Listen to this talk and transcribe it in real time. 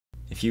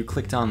If you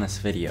clicked on this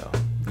video,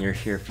 you're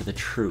here for the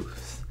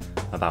truth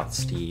about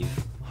Steve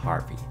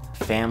Harvey,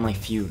 Family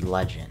Feud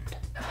legend.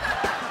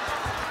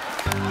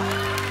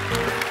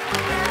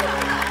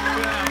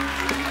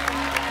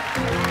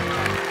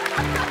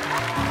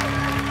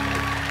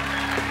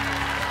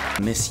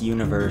 Miss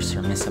Universe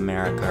or Miss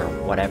America or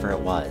whatever it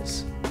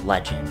was,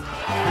 legend.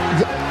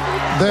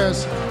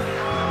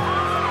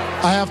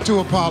 I have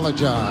to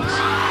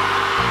apologize.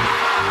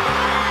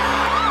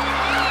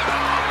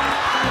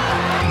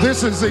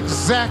 This is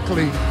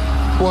exactly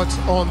what's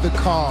on the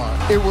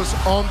card. It was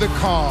on the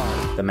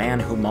card. The man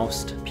who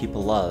most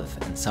people love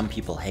and some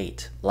people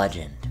hate,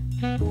 legend.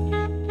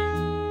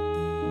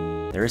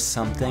 There is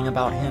something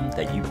about him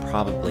that you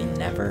probably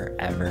never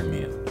ever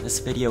knew. This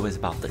video is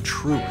about the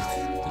truth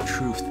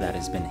that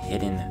has been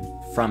hidden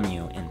from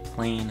you in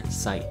plain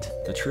sight.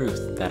 The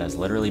truth that has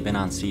literally been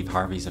on Steve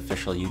Harvey's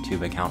official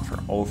YouTube account for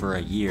over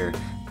a year,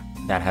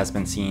 that has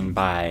been seen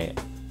by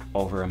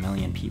over 1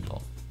 million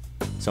people.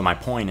 So my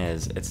point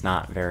is, it's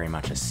not very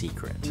much a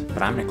secret,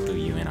 but I'm gonna clue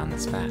you in on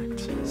this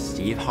fact.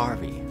 Steve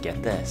Harvey,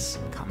 get this,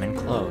 coming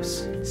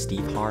close,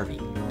 Steve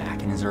Harvey,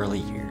 back in his early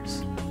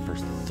years, for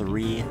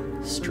 3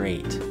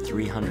 straight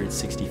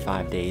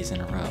 365 days in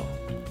a row,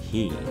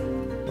 he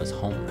was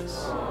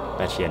homeless.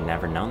 Bet you had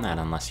never known that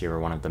unless you were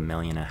one of the 1.5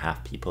 million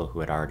people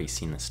who had already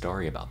seen the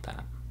story about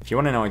that. If you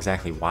want to know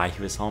exactly why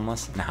he was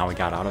homeless and how he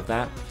got out of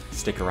that,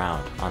 stick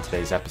around on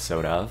today's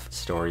episode of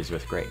Stories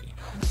with Grady.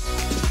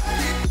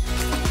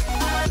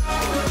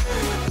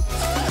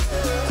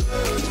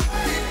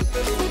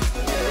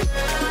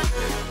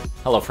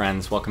 Hello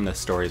friends, welcome to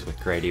Stories with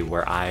Grady,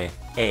 where I,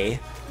 A,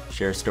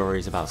 share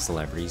stories about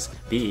celebrities,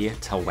 B,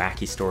 tell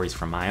wacky stories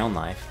from my own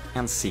life,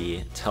 and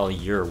C, tell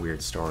your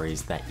weird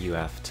stories that you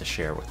have to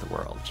share with the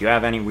world. If you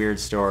have any weird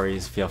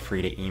stories, feel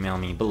free to email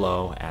me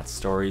below at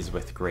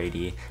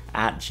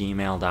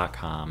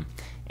storieswithgrady@gmail.com.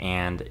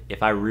 And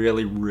if I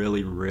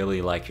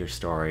really like your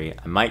story,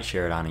 I might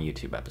share it on a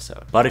YouTube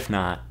episode. But if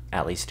not,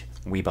 at least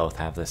we both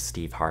have this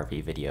Steve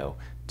Harvey video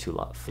to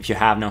love. If you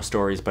have no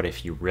stories, but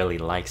if you really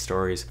like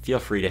stories, feel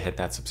free to hit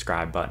that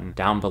subscribe button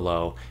down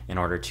below in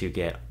order to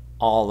get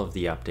all of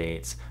the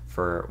updates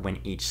for when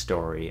each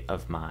story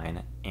of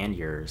mine and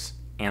yours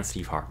and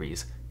Steve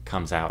Harvey's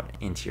comes out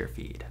into your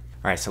feed.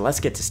 All right, so let's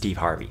get to Steve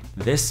Harvey.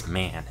 This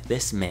man,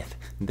 this myth,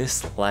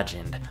 this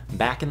legend,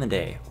 back in the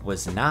day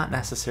was not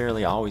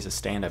necessarily always a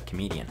stand-up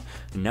comedian.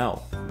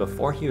 No,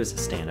 before he was a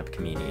stand-up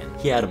comedian,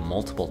 he had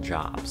multiple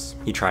jobs.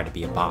 He tried to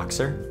be a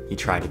boxer, he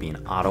tried to be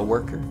an auto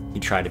worker, he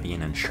tried to be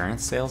an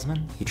insurance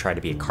salesman, he tried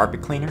to be a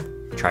carpet cleaner,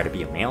 he tried to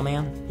be a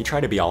mailman, he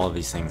tried to be all of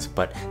these things,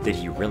 but did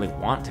he really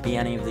want to be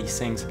any of these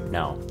things?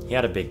 No, he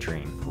had a big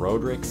dream.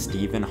 Roderick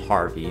Stephen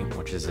Harvey,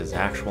 which is his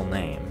actual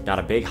name, got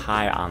a big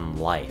high on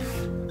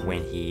life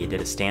when he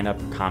did a stand-up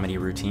comedy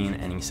routine,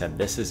 and he said,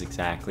 this is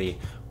exactly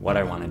what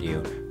I want to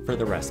do for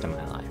the rest of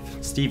my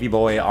life. Stevie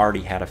Boy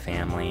already had a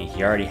family,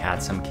 he already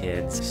had some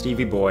kids.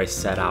 Stevie Boy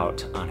set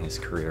out on his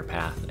career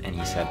path and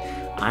he said,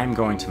 I'm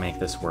going to make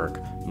this work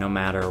no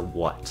matter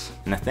what.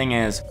 And the thing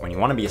is, when you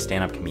want to be a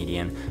stand-up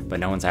comedian, but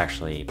no one's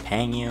actually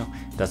paying you,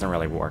 it doesn't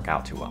really work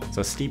out too well.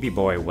 So Stevie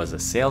Boy was a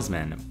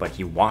salesman, but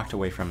he walked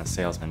away from a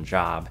salesman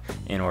job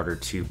in order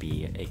to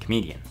be a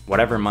comedian.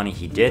 Whatever money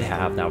he did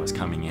have that was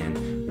coming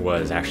in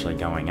was actually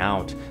going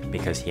out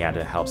because he had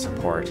to help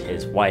support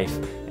his wife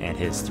and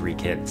his 3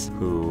 kids,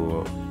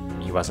 who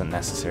he wasn't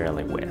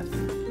necessarily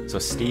with. So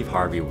Steve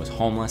Harvey was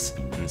homeless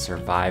and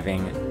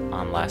surviving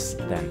on less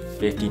than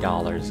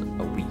 $50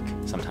 a week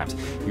sometimes.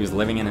 He was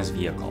living in his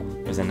vehicle.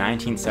 It was a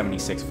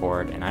 1976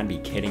 Ford, and I'd be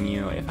kidding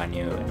you if I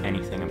knew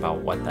anything about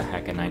what the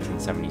heck a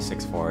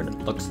 1976 Ford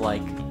looks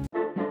like.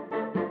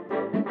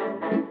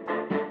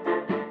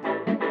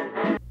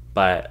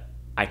 But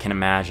I can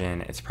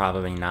imagine it's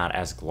probably not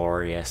as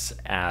glorious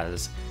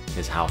as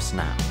his house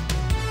now.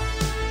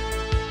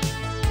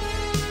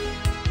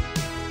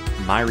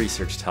 My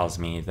research tells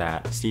me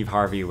that Steve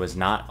Harvey was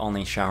not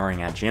only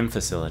showering at gym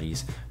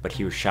facilities, but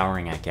he was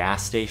showering at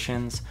gas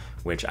stations,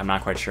 which I'm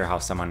not quite sure how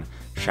someone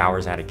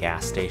showers at a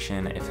gas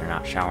station if they're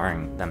not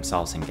showering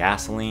themselves in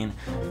gasoline,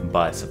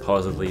 but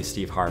supposedly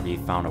Steve Harvey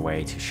found a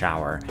way to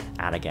shower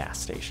at a gas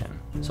station.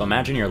 So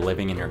imagine you're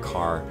living in your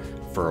car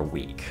for a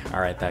week.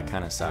 All right, that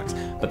kind of sucks.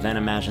 But then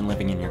imagine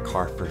living in your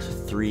car for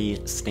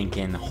 3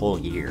 stinking whole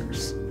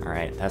years. All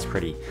right, that's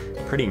pretty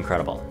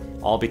incredible.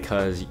 All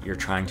because you're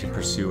trying to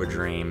pursue a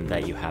dream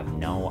that you have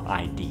no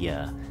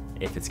idea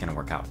if it's gonna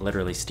work out.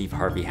 Literally, Steve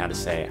Harvey had to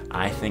say,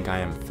 I think I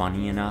am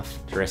funny enough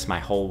to risk my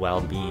whole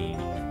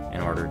well-being in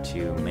order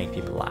to make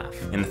people laugh.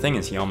 And the thing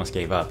is, he almost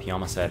gave up. He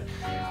almost said,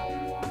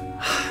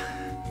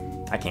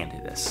 I can't do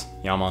this.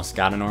 He almost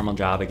got a normal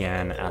job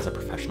again as a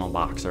professional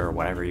boxer or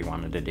whatever he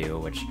wanted to do,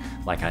 which,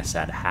 like I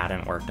said,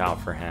 hadn't worked out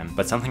for him,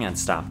 but something had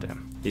stopped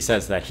him. He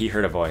says that he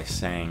heard a voice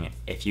saying,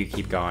 if you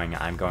keep going,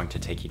 I'm going to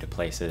take you to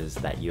places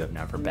that you have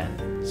never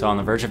been. So on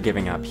the verge of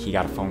giving up, he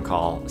got a phone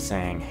call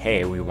saying,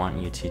 hey, we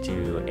want you to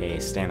do a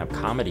stand-up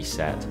comedy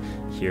set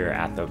here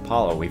at the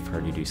Apollo. We've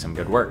heard you do some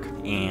good work.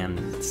 And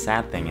the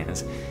sad thing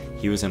is,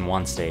 He was in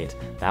one state,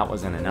 that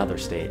was in another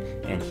state,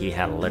 and he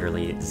had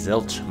literally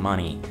zilch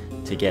money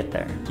to get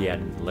there. He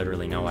had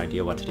literally no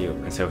idea what to do.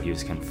 And so he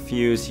was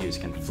confused, he was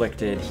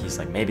conflicted. He's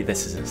like, maybe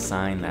this is a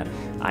sign that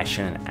I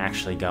shouldn't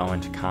actually go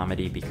into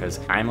comedy because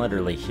I'm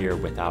literally here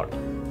without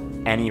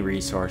any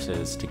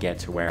resources to get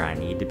to where I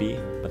need to be.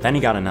 But then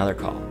he got another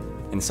call,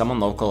 and someone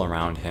local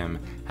around him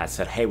had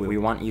said, hey, we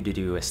want you to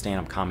do a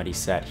stand-up comedy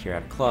set here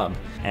at a club,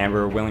 and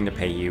we're willing to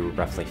pay you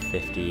roughly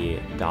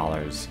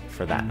 $50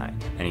 for that night.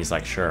 And he's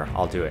like, sure,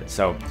 I'll do it.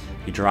 So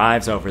he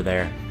drives over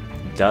there,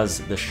 does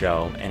the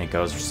show, and it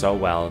goes so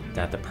well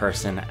that the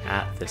person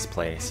at this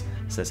place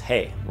says,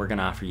 hey, we're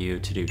gonna offer you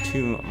to do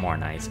 2 more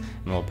nights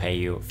and we'll pay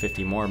you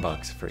 50 more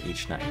bucks for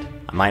each night.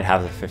 I might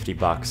have the 50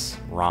 bucks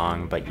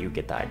wrong, but you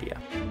get the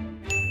idea.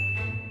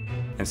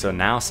 And so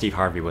now Steve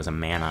Harvey was a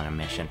man on a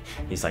mission.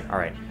 He's like, all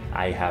right,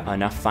 I have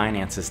enough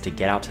finances to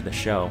get out to the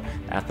show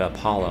at the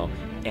Apollo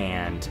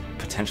and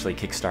potentially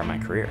kickstart my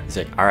career. He's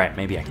like, all right,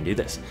 maybe I can do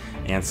this.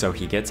 And so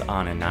he gets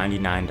on a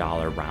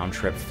 $99 round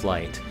trip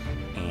flight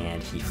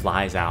and he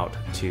flies out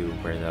to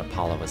where the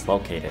Apollo is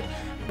located.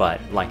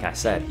 But like I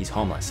said, he's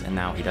homeless, and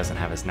now he doesn't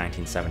have his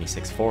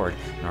 1976 Ford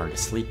in order to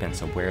sleep in,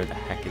 so where the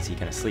heck is he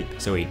gonna sleep?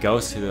 So he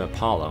goes to the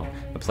Apollo,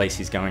 the place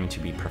he's going to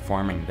be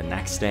performing the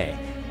next day,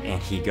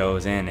 and he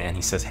goes in and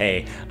he says,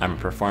 hey, I'm a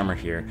performer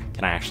here,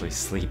 can I actually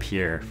sleep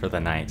here for the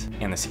night?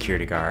 And the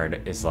security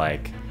guard is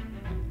like,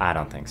 I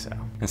don't think so.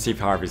 And Steve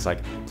Harvey's like,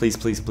 please,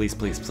 please, please,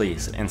 please,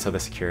 please. And so the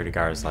security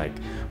guard's like,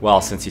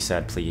 well, since you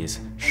said please,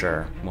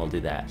 sure, we'll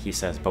do that. He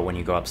says, but when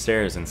you go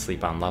upstairs and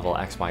sleep on level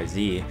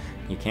XYZ,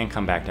 you can't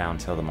come back down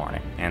till the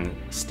morning. And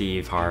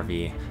Steve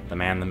Harvey, the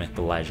man, the myth,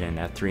 the legend,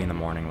 at 3 in the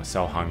morning was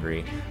so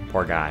hungry,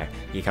 poor guy.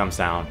 He comes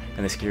down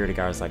and the security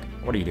guard's like,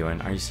 what are you doing?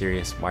 Are you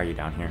serious? Why are you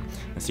down here?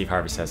 And Steve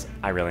Harvey says,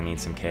 I really need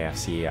some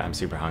KFC, I'm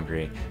super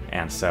hungry.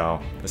 And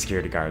so the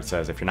security guard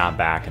says, if you're not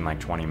back in like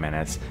 20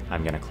 minutes,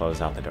 I'm gonna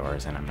close out the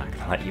doors and I'm not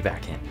gonna let you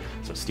back in.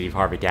 So Steve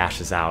Harvey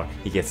dashes out,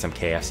 he gets some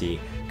KFC,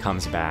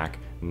 comes back,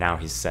 now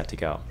he's set to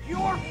go.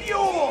 Pure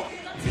fuel!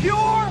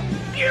 Pure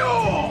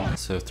fuel!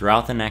 So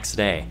throughout the next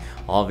day,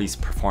 all of these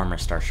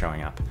performers start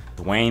showing up.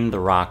 Dwayne "The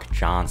Rock"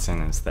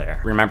 Johnson is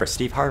there. Remember,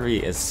 Steve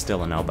Harvey is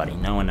still a nobody.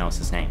 No one knows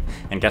his name.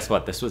 And guess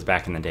what? This was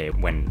back in the day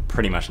when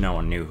pretty much no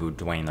one knew who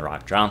Dwayne "The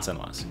Rock" Johnson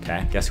was,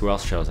 okay? Guess who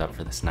else shows up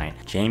for this night?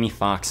 Jamie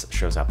Foxx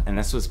shows up. And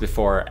this was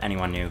before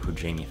anyone knew who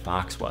Jamie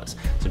Foxx was.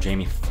 So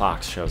Jamie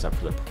Foxx shows up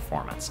for the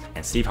performance.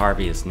 And Steve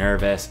Harvey is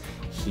nervous.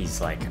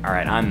 He's like, all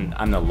right,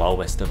 I'm the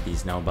lowest of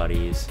these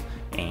nobodies,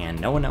 and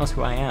no one knows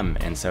who I am,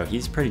 and so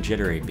he's pretty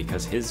jittery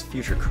because his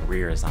future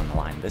career is on the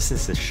line. This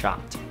is his shot.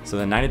 So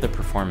the night of the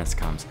performance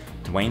comes,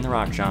 Dwayne "The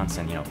Rock"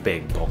 Johnson, you know,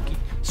 big, bulky,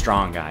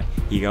 strong guy,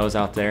 he goes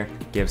out there,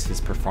 gives his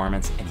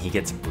performance, and he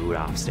gets booed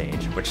off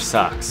stage, which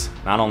sucks.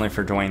 Not only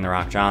for Dwayne "The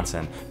Rock"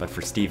 Johnson, but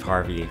for Steve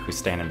Harvey, who's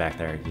standing back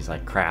there. He's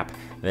like, crap,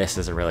 this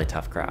is a really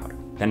tough crowd.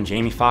 Then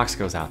Jamie Foxx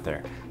goes out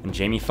there, and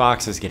Jamie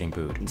Foxx is getting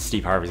booed. And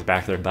Steve Harvey's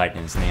back there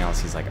biting his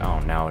nails. He's like, oh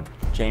no,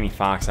 Jamie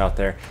Foxx out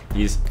there,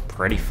 he's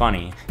pretty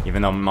funny.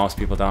 Even though most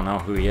people don't know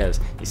who he is,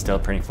 he's still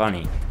pretty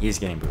funny. He's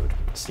getting booed.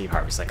 Steve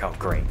Harvey's like, oh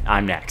great,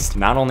 I'm next.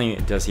 Not only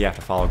does he have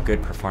to follow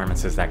good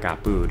performances that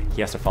got booed, he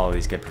has to follow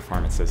these good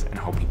performances and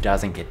hope he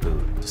doesn't get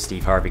booed. So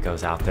Steve Harvey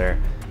goes out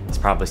there, he's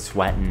probably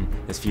sweating,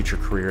 his future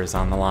career is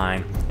on the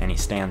line, and he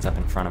stands up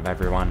in front of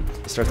everyone.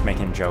 He starts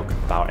making a joke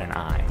about an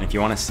eye. And if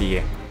you want to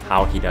see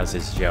how he does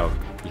his joke,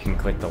 you can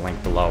click the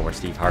link below where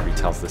Steve Harvey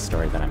tells the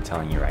story that I'm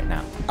telling you right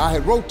now. I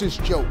had wrote this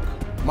joke.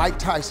 Mike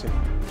Tyson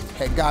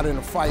had got in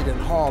a fight in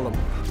Harlem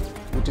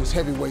with this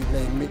heavyweight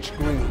named Mitch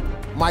Green.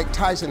 Mike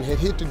Tyson had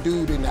hit the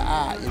dude in the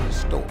eye in the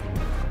store.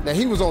 Now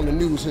he was on the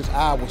news, his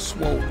eye was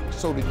swollen.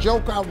 So the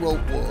joke I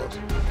wrote was,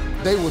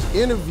 they was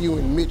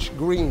interviewing Mitch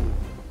Green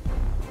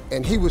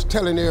and he was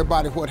telling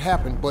everybody what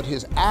happened, but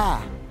his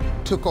eye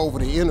took over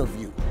the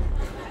interview.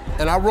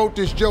 And I wrote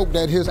this joke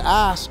that his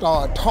eye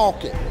started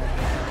talking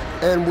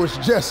and was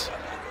just,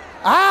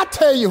 I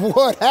tell you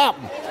what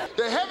happened.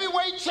 The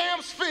heavyweight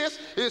champ's fist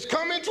is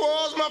coming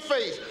towards my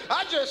face.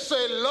 I just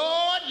said,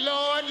 Lord,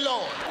 Lord,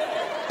 Lord.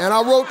 And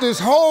I wrote this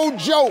whole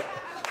joke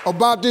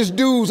about this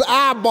dude's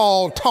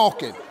eyeball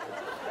talking.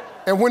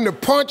 And when the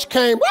punch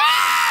came,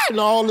 and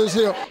all this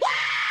here.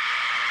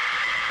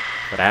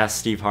 But as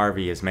Steve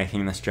Harvey is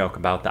making this joke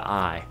about the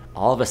eye,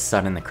 all of a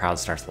sudden the crowd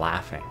starts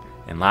laughing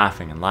and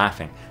laughing and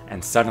laughing.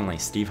 And suddenly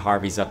Steve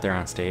Harvey's up there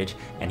on stage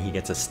and he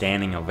gets a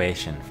standing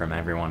ovation from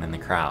everyone in the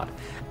crowd.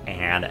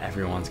 And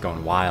everyone's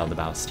going wild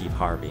about Steve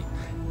Harvey.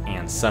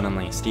 And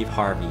suddenly Steve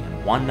Harvey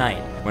in one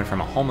night went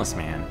from a homeless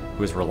man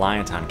who was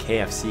reliant on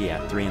KFC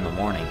at 3 in the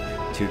morning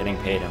to getting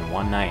paid in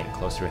one night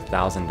close to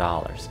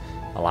 $1,000,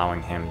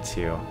 allowing him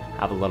to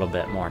have a little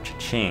bit more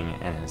cha-ching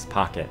in his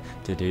pocket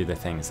to do the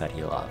things that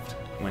he loved.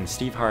 When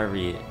Steve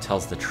Harvey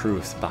tells the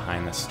truth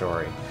behind the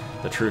story,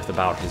 the truth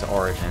about his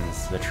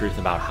origins, the truth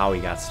about how he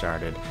got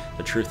started,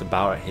 the truth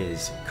about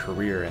his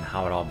career and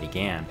how it all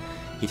began,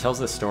 He tells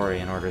this story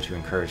in order to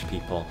encourage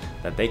people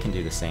that they can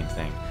do the same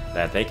thing,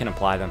 that they can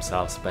apply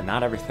themselves, but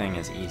not everything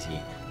is easy.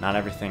 Not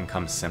everything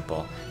comes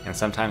simple, and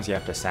sometimes you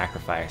have to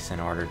sacrifice in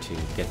order to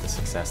get the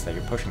success that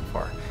you're pushing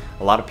for.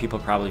 A lot of people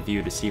probably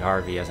viewed Steve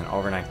Harvey as an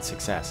overnight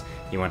success.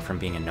 He went from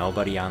being a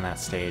nobody on that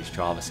stage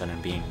to all of a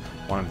sudden being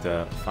one of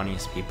the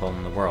funniest people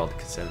in the world,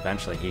 because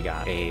eventually he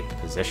got a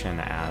position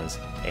as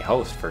a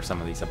host for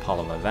some of these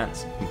Apollo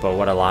events. But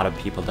what a lot of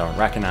people don't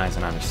recognize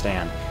and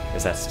understand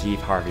is that Steve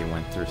Harvey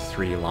went through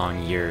 3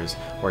 long years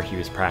where he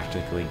was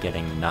practically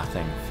getting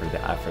nothing for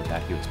the effort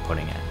that he was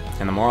putting in.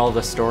 And the moral of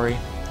the story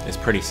is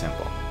pretty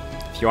simple.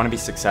 If you want to be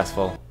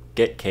successful,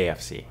 get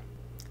KFC.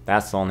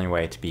 That's the only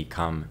way to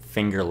become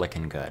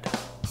finger-licking good.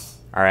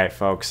 Alright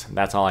folks,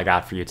 that's all I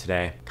got for you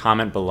today.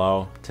 Comment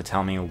below to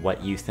tell me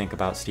what you think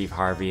about Steve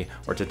Harvey,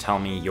 or to tell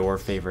me your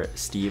favorite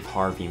Steve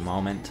Harvey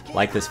moment.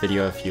 Like this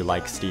video if you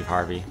like Steve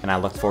Harvey, and I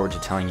look forward to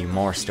telling you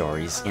more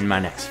stories in my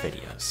next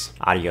videos.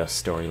 Adios,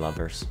 story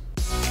lovers.